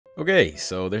Okay,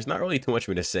 so there's not really too much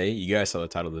for me to say. You guys saw the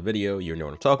title of the video, you know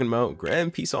what I'm talking about.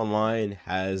 Grand Peace Online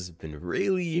has been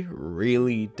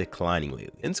really declining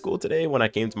lately. In school today, when I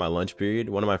came to my lunch period,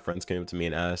 one of my friends came up to me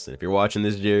and asked, and if you're watching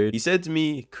this, Jared, he said to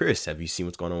me, Chris, have you seen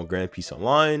what's going on with Grand Peace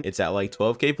Online? It's at like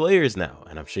 12k players now,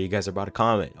 and I'm sure you guys are about to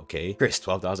comment, okay? Chris,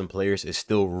 12,000 players is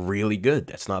still really good.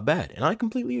 That's not bad, and I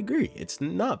completely agree. It's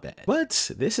not bad.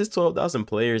 But this is 12,000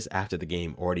 players after the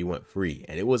game already went free,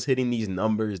 and it was hitting these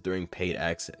numbers during paid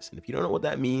access. And if you don't know what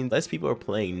that means, less people are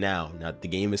playing now that the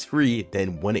game is free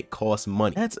than when it costs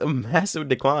money. That's a massive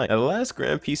decline. Now, the last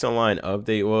Grand Peace Online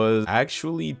update was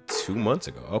actually 2 months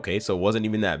ago. Okay, so it wasn't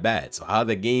even that bad. So how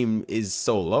the game is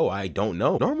so low, I don't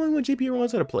know. Normally when GPO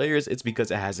runs out of players, it's because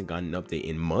it hasn't gotten an update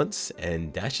in months,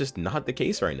 and that's just not the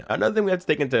case right now. Another thing we have to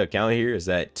take into account here is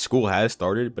that school has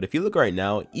started, but if you look right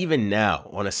now, even now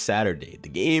on a Saturday, the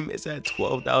game is at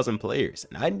 12,000 players,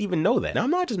 and I didn't even know that. Now, I'm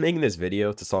not just making this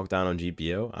video to talk down on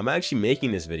GPO. I'm actually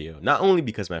making this video not only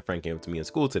because my friend came up to me in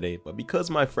school today, but because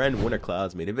my friend Winter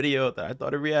Clouds made a video that I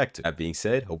thought I'd react to. That being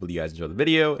said, hopefully you guys enjoy the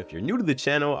video. If you're new to the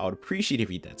channel, I would appreciate if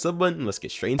you hit that sub button. Let's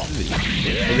get straight into the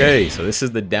video. Okay, so this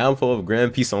is the downfall of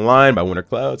Grand Peace Online by Winter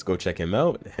Clouds. Go check him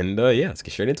out, and yeah, let's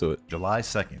get straight into it. July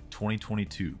 2nd,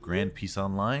 2022, Grand Peace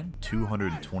Online,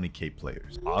 220k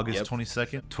players. August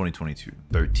 22nd, 2022,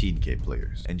 13k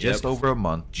players. In just over a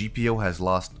month, GPO has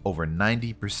lost over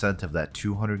 90% of that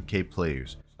 200k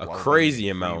players. A crazy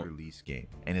amount. Release game,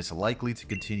 and it's likely to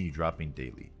continue dropping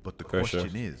daily. But the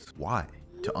question is, why?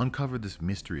 To uncover this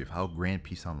mystery of how Grand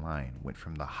Peace Online went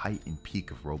from the height and peak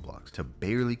of Roblox to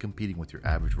barely competing with your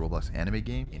average Roblox anime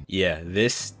game. Yeah,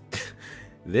 this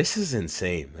is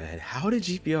insane, man. How did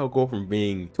GPL go from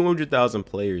being 200,000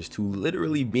 players to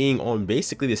literally being on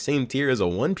basically the same tier as a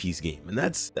One Piece game? And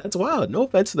that's wild. No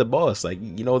offense to the boss, like,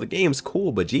 you know, the game's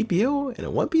cool, but GPO and a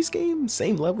One Piece game,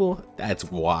 same level, that's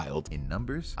wild. In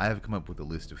numbers, I have come up with a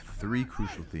list of 3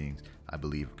 crucial things I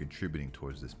believe are contributing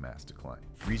towards this mass decline.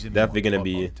 Reason definitely gonna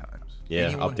be times. Yeah,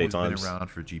 anyone update times. Been around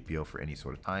for GPO for any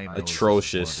sort of time.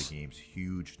 Atrocious. One of the game's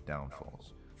huge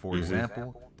downfalls. For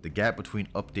example, the gap between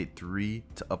update 3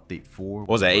 to update 4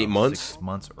 was that 8 months? 6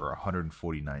 months or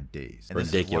 149 days. And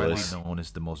ridiculous. This is widely known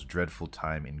as the most dreadful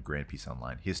time in Grand Peace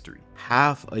Online history.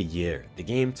 Half a year. The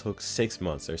game took 6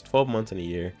 months. There's 12 months in a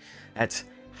year. That's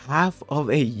half of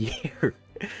a year.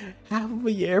 Half of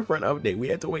a year for an update. We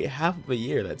had to wait half of a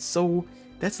year. That's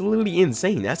literally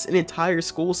insane. That's an entire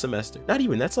school semester. Not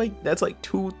even. That's like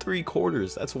 2-3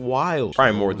 quarters. That's wild.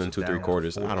 Probably more than 2-3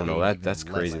 quarters. I don't know. That's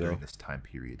crazy though. This time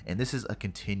period, and this is a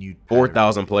continued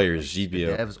 4,000 players.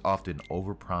 GPO. Devs often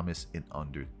overpromise and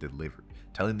underdeliver,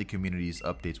 telling the communities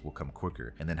updates will come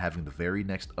quicker, and then having the very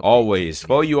next update always.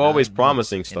 Well, you always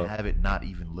promising stuff and have it not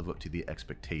even live up to the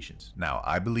expectations. Now,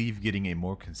 I believe getting a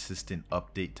more consistent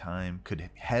update time could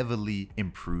heavily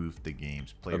improve the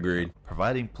game's player count,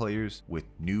 providing players with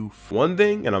new one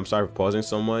thing, and I'm sorry for pausing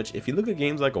so much, if you look at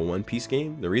games like a One Piece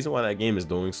game, the reason why that game is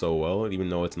doing so well, even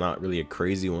though it's not really a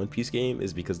crazy One Piece game,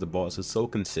 is because the boss is so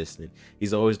consistent.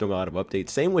 He's always doing a lot of updates.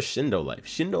 Same with Shindo Life.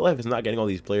 Shindo Life is not getting all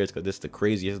these players because it's the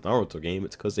craziest Naruto game.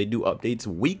 It's because they do updates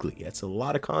weekly. That's a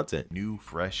lot of content. New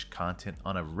fresh content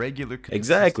on a regular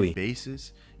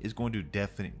basis is going to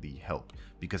definitely help,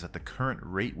 because at the current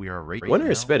rate we are right Winter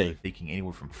now, is spitting, taking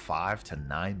anywhere from 5 to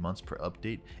 9 months per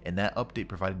update, and that update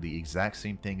providing the exact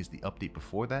same thing as the update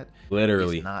before that,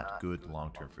 literally is not good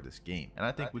long term for this game. And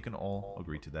I think we can all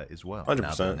agree to that as well.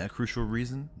 100%. Now, that crucial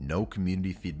reason, no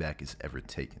community feedback is ever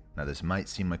taken. Now, this might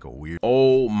seem like a weird,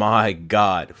 oh my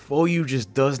god, FOU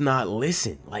just does not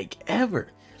listen, like, ever.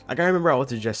 Like, I remember I would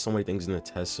suggest so many things in the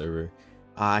test server.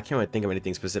 I can't really think of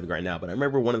anything specific right now, but I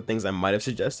remember one of the things I might have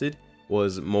suggested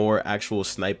was more actual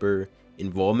sniper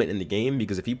involvement in the game,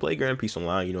 because if you play Grand Peace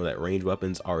Online, you know that range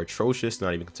weapons are atrocious,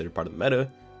 not even considered part of the meta.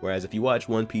 Whereas if you watch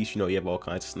One Piece, you know you have all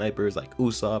kinds of snipers like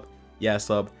Usopp,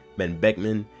 Yasop, Ben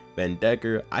Beckman, Ben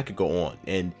Decker. I could go on.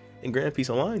 And in Grand Peace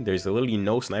Online, there's literally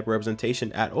no sniper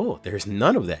representation at all. There's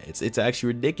none of that. It's actually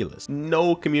ridiculous.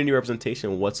 No community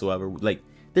representation whatsoever. Like,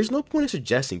 there's no point in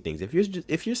suggesting things. If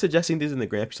you're suggesting things in the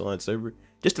Grand Peace Online server,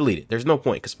 just delete it. There's no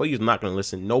point, because FOU's not going to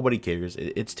listen. Nobody cares.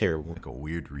 It's terrible. Like a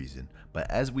weird reason. But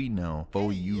as we know,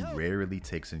 FOU rarely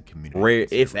takes in community. Rare,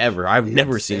 if ever. I've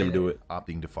never seen him do it.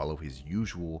 Opting to follow his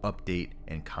usual update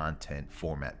and content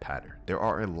format pattern. There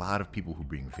are a lot of people who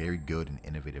bring very good and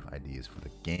innovative ideas for the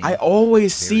game. I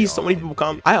always see so many people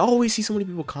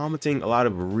commenting a lot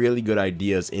of really good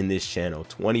ideas in this channel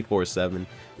 24/7.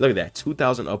 Look at that,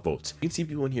 2,000 upvotes. You can see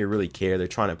people in here really care. They're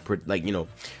trying to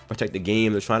protect the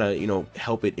game. They're trying to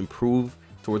help it improve.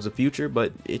 towards the future,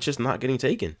 but it's just not getting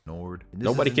taken.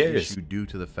 Nobody cares. Due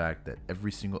to the fact that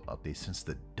every single update since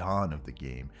the dawn of the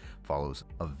game follows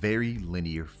a very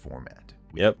linear format.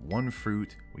 We get one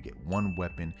fruit, we get one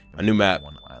weapon, a new map,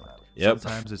 one island.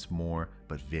 Sometimes it's more,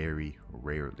 but very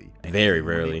rarely. Very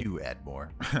rarely. They do add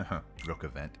more. Rook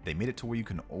event. They made it to where you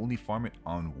can only farm it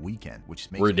on weekend,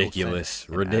 which makes ridiculous.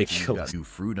 No sense. Ridiculous. You got new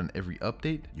fruit on every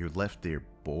update. You're left there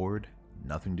bored,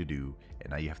 nothing to do,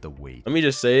 and now you have to wait. Let me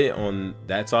just say on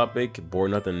that topic,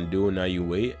 bored, nothing to do, and now you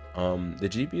wait. The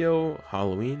GPO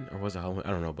Halloween, or was it Halloween?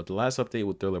 I don't know. But the last update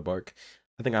with Thriller Bark,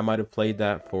 I think I might have played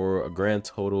that for a grand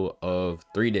total of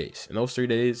 3 days. In those 3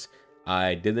 days,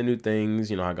 I did the new things,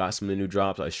 you know, I got some of the new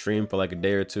drops. I streamed for like a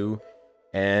day or two,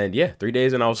 and yeah, 3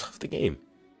 days and I was off the game.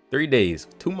 3 days,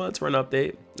 2 months for an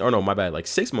update. Oh no, my bad, like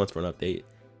 6 months for an update,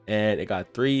 and it got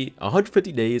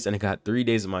 150 days, and it got 3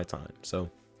 days of my time.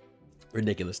 So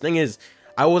ridiculous. Thing is,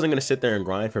 I wasn't gonna sit there and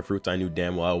grind for fruits I knew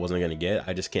damn well I wasn't gonna get.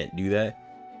 I just can't do that.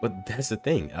 But that's the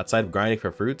thing, outside of grinding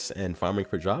for fruits and farming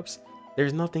for drops,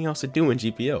 there's nothing else to do in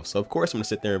GPO. So of course I'm gonna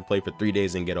sit there and play for 3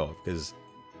 days and get off, because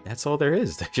that's all there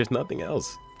is. There's just nothing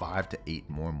else. 5 to 8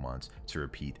 more months to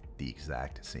repeat the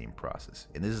exact same process.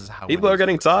 And this is how people are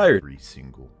getting tired. Every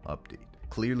single update.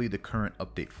 Clearly the current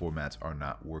update formats are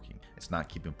not working. It's not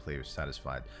keeping players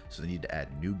satisfied. So they need to add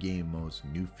new game modes,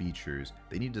 new features.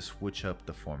 They need to switch up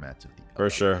the formats of the update. For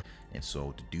sure. And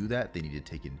so to do that, they need to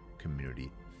take in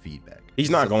community feedback. He's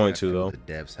not going to though. The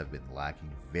devs have been lacking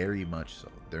very much so.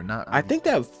 They're not I think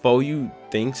that Foyu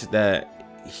thinks that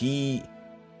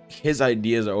his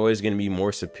ideas are always going to be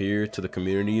more superior to the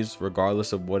communities,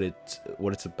 regardless of what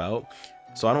it's about.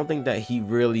 So I don't think that he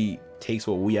really takes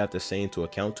what we have to say into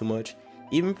account too much.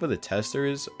 Even for the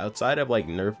testers, outside of like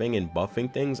nerfing and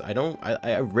buffing things,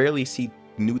 I rarely see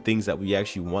new things that we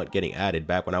actually want getting added.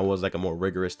 Back when I was like a more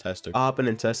rigorous tester, I hop in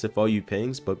and tested Foyu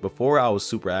pings, but before I was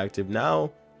super active.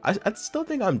 Now I still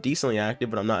think I'm decently active,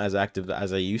 but I'm not as active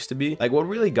as I used to be. Like, what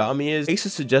really got me is I used to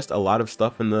suggest a lot of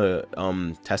stuff in the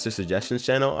tester suggestions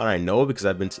channel, and I know because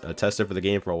I've been a tester for the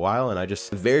game for a while, and I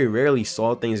just very rarely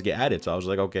saw things get added. So I was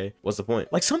like, okay, what's the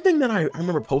point? Like, something that I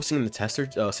remember posting in the tester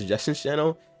suggestions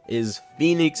channel is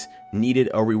Phoenix needed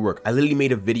a rework. I literally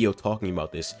made a video talking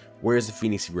about this. Where's the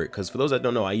Phoenix rework? Because for those that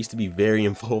don't know, I used to be very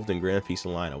involved in Grand Peace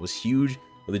Online. I was huge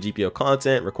with the GPO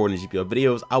content, recording GPO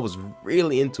videos. I was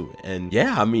really into it, and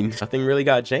yeah, I mean, nothing really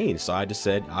got changed. So I just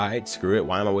said, all right, screw it.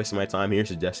 Why am I wasting my time here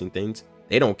suggesting things?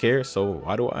 They don't care, so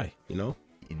why do I, you know?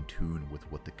 In tune with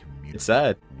what the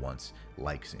community wants,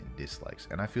 likes and dislikes,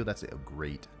 and I feel that's a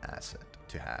great asset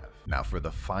to have. Now for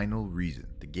the final reason,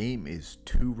 the game is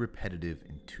too repetitive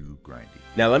and too grindy.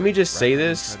 Now let me just say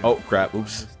this. Oh crap,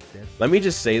 oops. Let me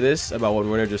just say this about what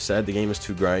Winner just said. The game is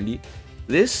too grindy.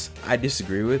 This I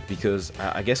disagree with, because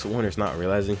I guess what Winner's not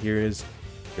realizing here is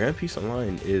Grand Peace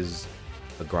Online is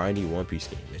a grindy One Piece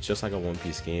game. It's just like a One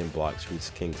Piece game, Blocks, Fruits,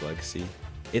 King's Legacy.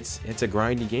 It's a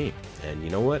grindy game, and you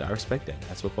know what? I respect that.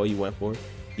 That's what you went for.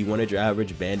 You wanted your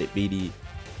average bandit BD,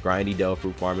 grindy Delve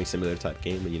fruit farming simulator type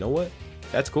game, and you know what?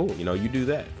 That's cool. You know, you do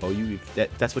that.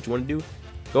 If that's what you want to do,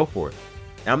 go for it.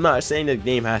 Now, I'm not saying that the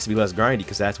game has to be less grindy,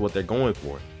 because that's what they're going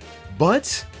for.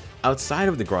 But outside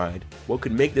of the grind, what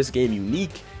could make this game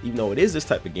unique, even though it is this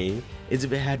type of game, is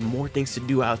if it had more things to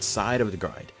do outside of the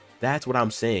grind. That's what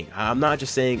I'm saying. I'm not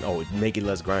just saying, oh, make it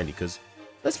less grindy, because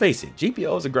let's face it,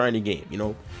 GPO is a grindy game. You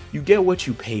know, you get what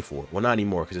you pay for. Well, not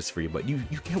anymore because it's free, but you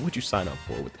get what you sign up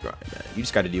for with the grind, man. You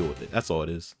just got to deal with it. That's all it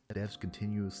is. Devs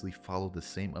continuously follow the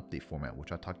same update format,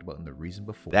 which I talked about in the reason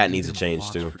before. That needs to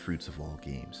change too. Fruits of all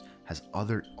games has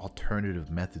other alternative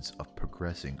methods of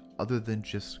progressing other than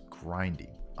just grinding.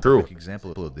 True. A quick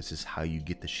example of this is how you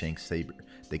get the Shanks saber.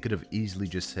 They could have easily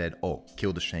just said, oh,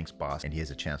 kill the Shanks boss and he has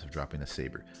a chance of dropping the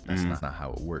saber. That's not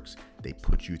how it works. They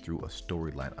put you through a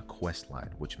storyline, a quest line,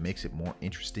 which makes it more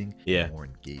interesting and more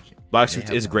engaging. Blocks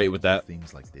is great with that.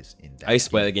 Things like this in that I used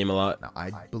to play that game a lot. Now,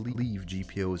 I believe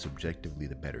GPO is objectively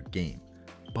the better game,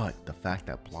 but the fact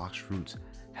that Blocks Fruits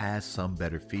has some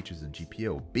better features than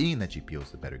GPO, being that GPO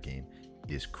is the better game,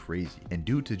 is crazy. And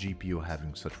due to GPO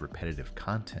having such repetitive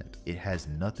content, it has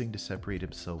nothing to separate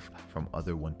itself from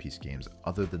other One Piece games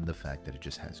other than the fact that it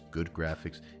just has good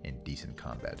graphics and decent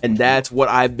combat. And that's what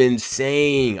I've been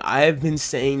saying. I've been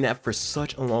saying that for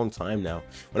such a long time now.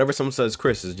 Whenever someone says,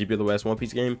 Chris, is GPO the best One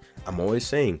Piece game? I'm always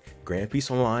saying Grand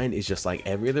Peace Online is just like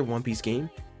every other One Piece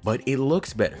game, but it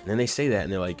looks better. And then they say that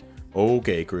and they're like,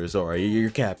 okay, Chris, all right,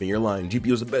 you're capping, you're lying.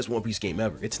 GPO is the best One Piece game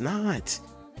ever. It's not.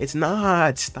 It's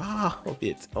not. Stop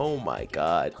it. Oh my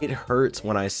god. It hurts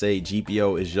when I say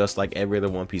GPO is just like every other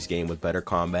One Piece game with better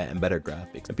combat and better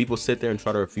graphics. And people sit there and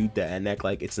try to refute that and act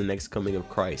like it's the next coming of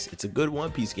Christ. It's a good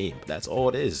One Piece game, but that's all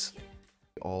it is.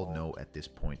 all know at this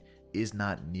point is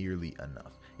not nearly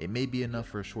enough. It may be enough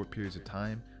for a short periods of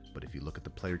time, but if you look at the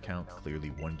player count, clearly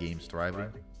one game's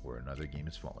thriving where another game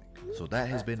is falling. So that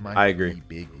has been my three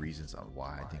big reasons on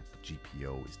why I think the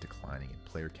GPO is declining in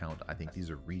player count. I think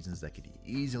these are reasons that could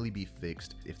easily be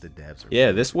fixed if the devs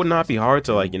are this would not be hard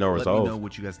to resolve. Let me know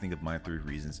what you guys think of my 3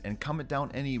 reasons, and comment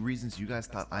down any reasons you guys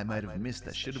thought I might have missed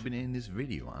that should have been in this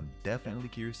video. I'm definitely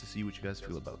curious to see what you guys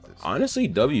feel about this. Honestly,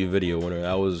 W video winner,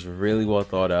 that was really well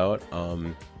thought out.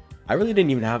 I really didn't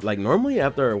even have, normally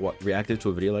after I reacted to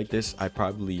a video like this, I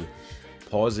probably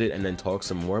pause it and then talk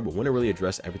some more, but when it really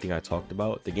addressed everything I talked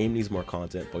about, the game needs more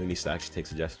content. But needs to actually take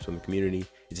suggestions from the community.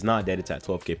 It's not dead, it's at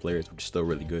 12K players, which is still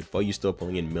really good. But you still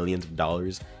pulling in millions of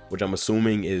dollars, which I'm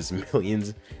assuming is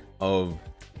millions of,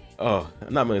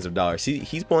 not millions of dollars.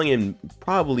 He's pulling in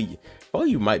probably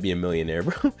you might be a millionaire,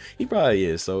 bro. He probably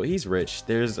is, so he's rich.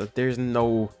 There's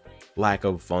no lack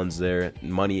of funds there.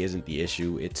 Money isn't the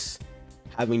issue. It's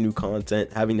having new content,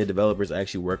 having the developers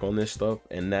actually work on this stuff,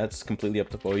 and that's completely up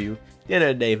to you. At the end of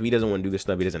the day, if he doesn't want to do this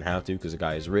stuff, he doesn't have to, because the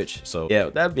guy is rich. So yeah,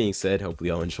 with that being said, hopefully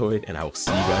y'all enjoyed, and I will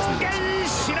see you guys in the next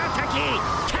one.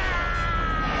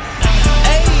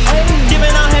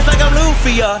 Giving out hands like I'm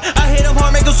Luffy, I hit them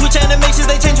hard, make them switch animations,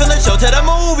 they change from the show to the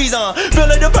movies,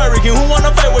 feel like the hurricane, who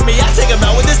wanna fight with